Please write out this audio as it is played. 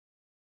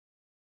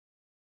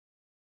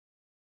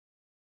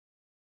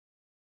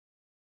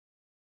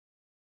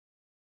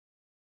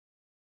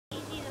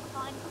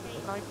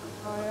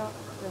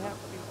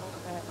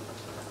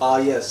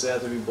Yes, they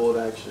have to be bold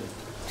action.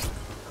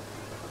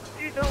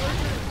 Dude, don't listen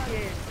to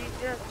him. He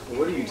just...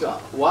 What are you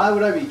talking? Why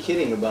would I be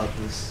kidding about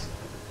this?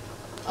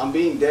 I'm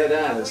being dead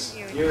ass.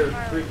 You're a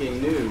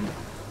freaking noob.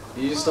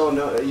 You just don't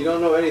know. You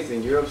don't know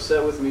anything. You're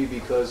upset with me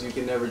because you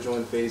can never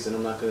join FaZe, and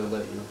I'm not gonna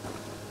let you.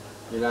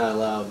 You're not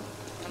allowed.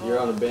 You're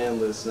on a ban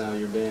list now.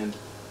 You're banned.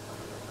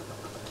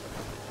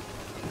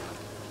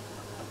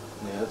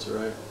 Yeah, that's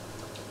right.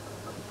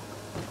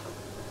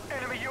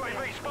 Enemy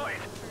UAV spotted.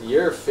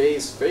 You're a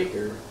FaZe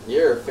faker.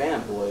 You're a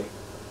fanboy.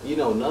 You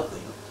know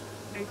nothing.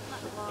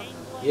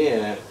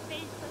 Yeah.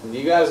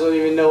 You guys don't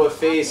even know what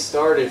FaZe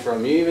started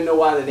from. You even know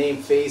why the name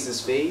FaZe is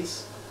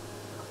FaZe?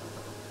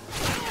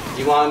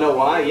 You want to know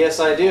why? Yes,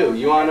 I do.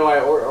 You want to know why?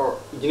 Or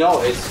you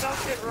know, it's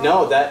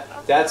no.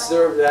 That's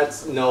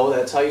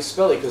how you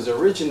spell it. Because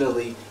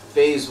originally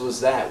FaZe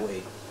was that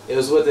way. It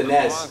was with an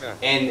S,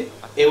 and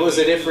it was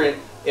a different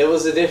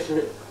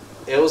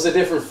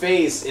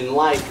phase in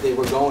life they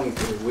were going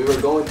through. We were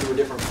going through a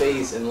different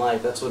phase in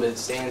life. That's what it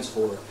stands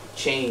for.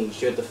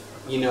 Change. You have to,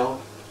 you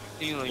know,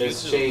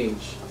 there's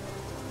change.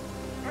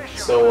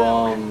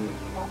 So,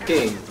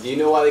 King, do you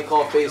know why they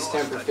call FaZe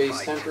temper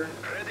FaZe temper?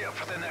 Ready up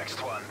for the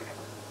next one.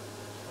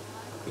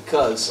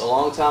 Because a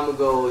long time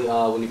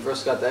ago, when he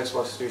first got the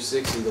Xbox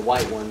 360, the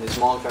white one, his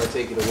mom tried to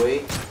take it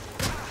away,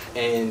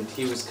 and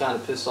he was kind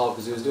of pissed off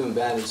because he was doing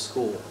bad in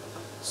school.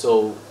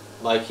 So,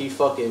 like, he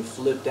fucking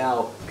flipped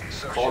out,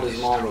 called his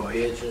mom a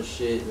bitch and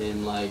shit,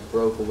 and like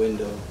broke a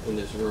window in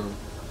his room.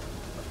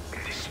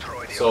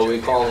 So we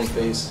call him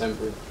FaZe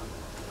temper,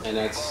 and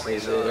that's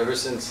ever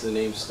since the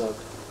name stuck.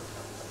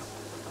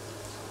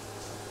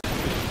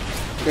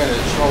 Got a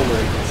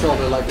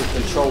controller like a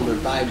controller,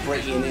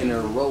 vibrating in a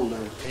roller.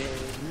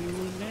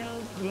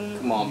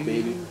 Come on,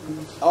 baby.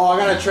 Oh, I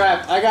got a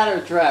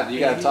trap. You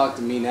gotta talk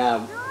to me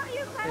now.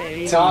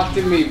 Talk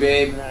to me,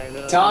 babe.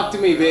 Talk to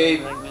me,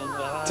 babe.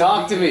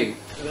 Talk to me.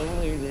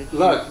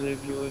 Look.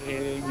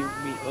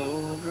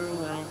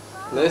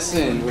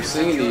 Listen, we're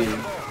singing to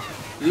you.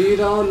 You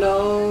don't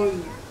know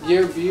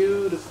you're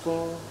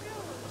beautiful.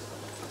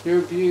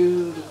 You're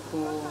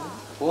beautiful.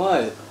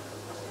 What?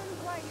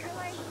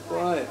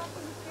 What?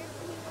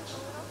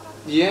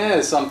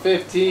 Yes, I'm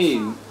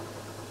 15.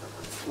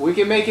 We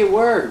can make it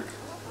work.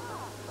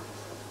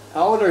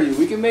 How old are you?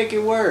 We can make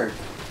it work.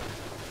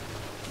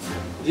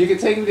 You can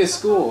take me to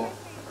school.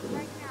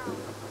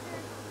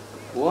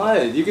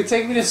 What? You can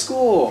take me to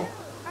school.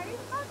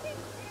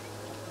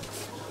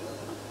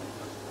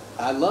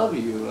 I love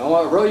you.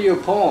 I wrote you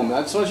a poem.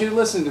 I just want you to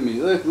listen to me.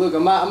 Look,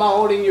 I'm not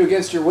holding you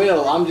against your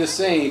will. I'm just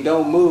saying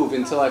don't move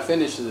until I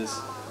finish this.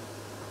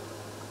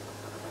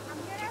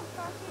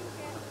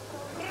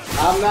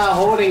 I'm not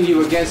holding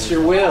you against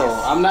your will.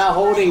 I'm not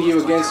holding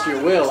you against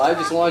your will. I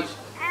just want you...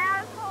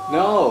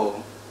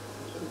 No.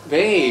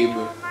 Babe.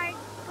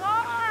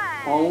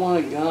 Oh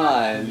my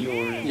god.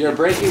 You're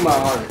breaking my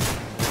heart.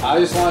 I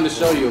just wanted to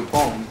show you a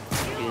poem.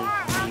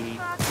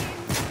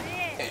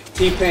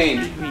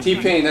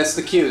 T-Pain, that's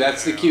the cue.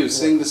 That's the cue.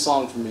 Sing the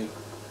song for me.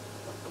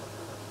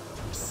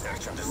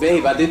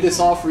 Babe, I did this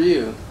all for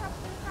you.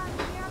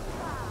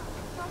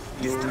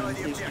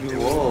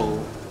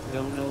 Whoa.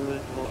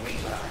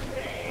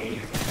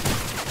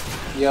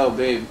 Yo,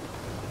 babe.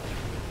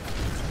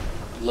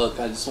 Look,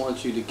 I just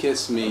want you to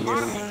kiss me.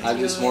 I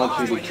just want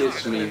you to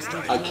kiss me.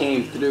 I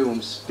came through.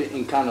 I'm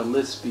spitting kind of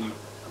lispy.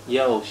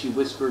 Yo, she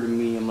whispered to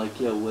me. I'm like,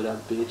 yo, what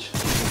up, bitch?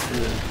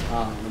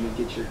 Let me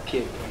get your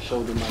kick. I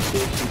showed her my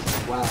dick. She's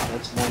like, wow,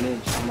 that's 1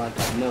 inch. I'm like,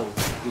 I know.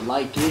 You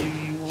like it?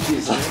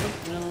 She's like,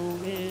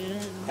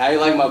 how you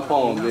like my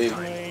poem, babe?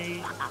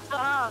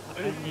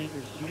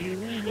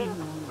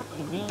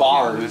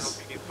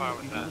 Bars.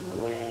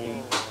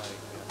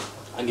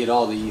 I get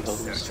all the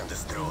e-hoes.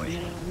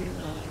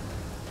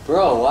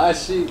 Bro, why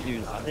is she...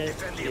 Dude,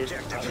 history is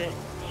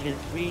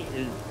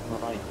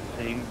like the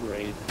same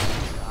grade.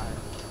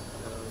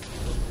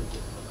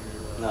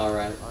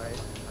 Alright.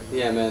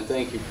 Yeah, man,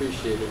 thank you.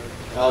 Appreciate it.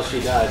 Oh, she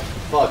died.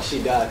 Fuck,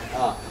 she died.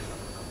 Ah.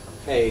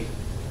 Hey.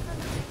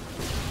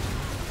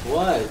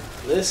 What?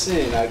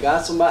 Listen, I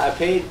got somebody. I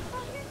paid...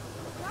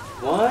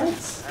 What?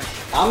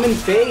 I'm in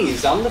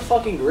FaZe. I'm the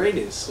fucking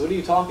greatest. What are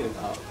you talking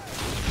about?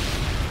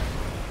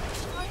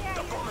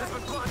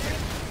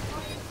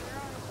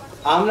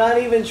 I'm not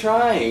even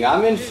trying.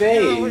 I'm in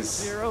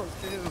FaZe.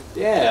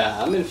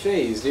 Yeah, I'm in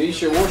FaZe, dude. You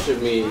should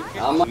worship me.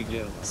 I'm like,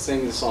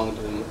 sing the song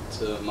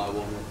to my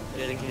woman.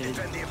 Dedicated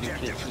to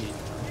kiss me.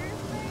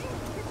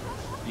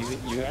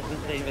 You have to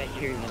say that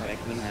here in the back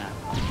of the map.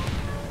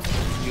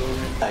 You're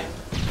right.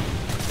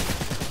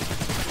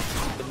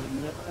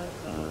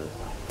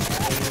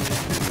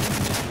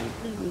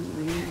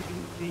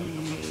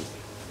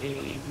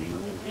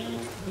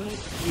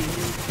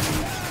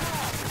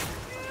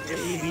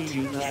 Baby,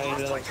 you light up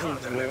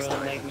this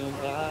world like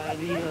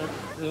nobody else.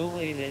 The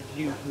way that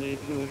you flip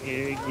your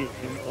hair gets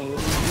him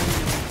over.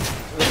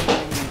 The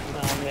only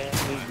time that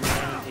was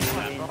grinding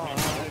and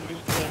hard to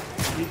touch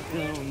is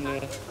gonna,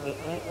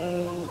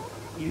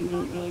 you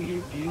don't know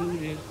you're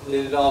beautiful.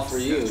 Did it all for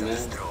you,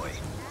 man.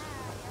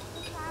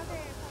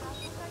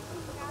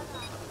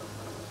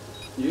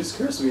 You just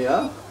cursed me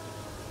out?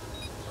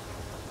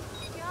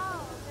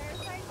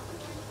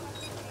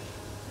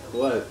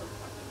 What?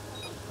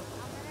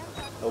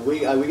 We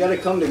gotta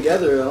come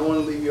together. I don't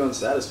want to leave you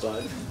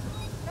unsatisfied.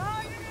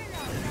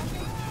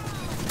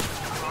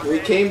 We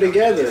came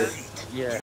together. Yeah.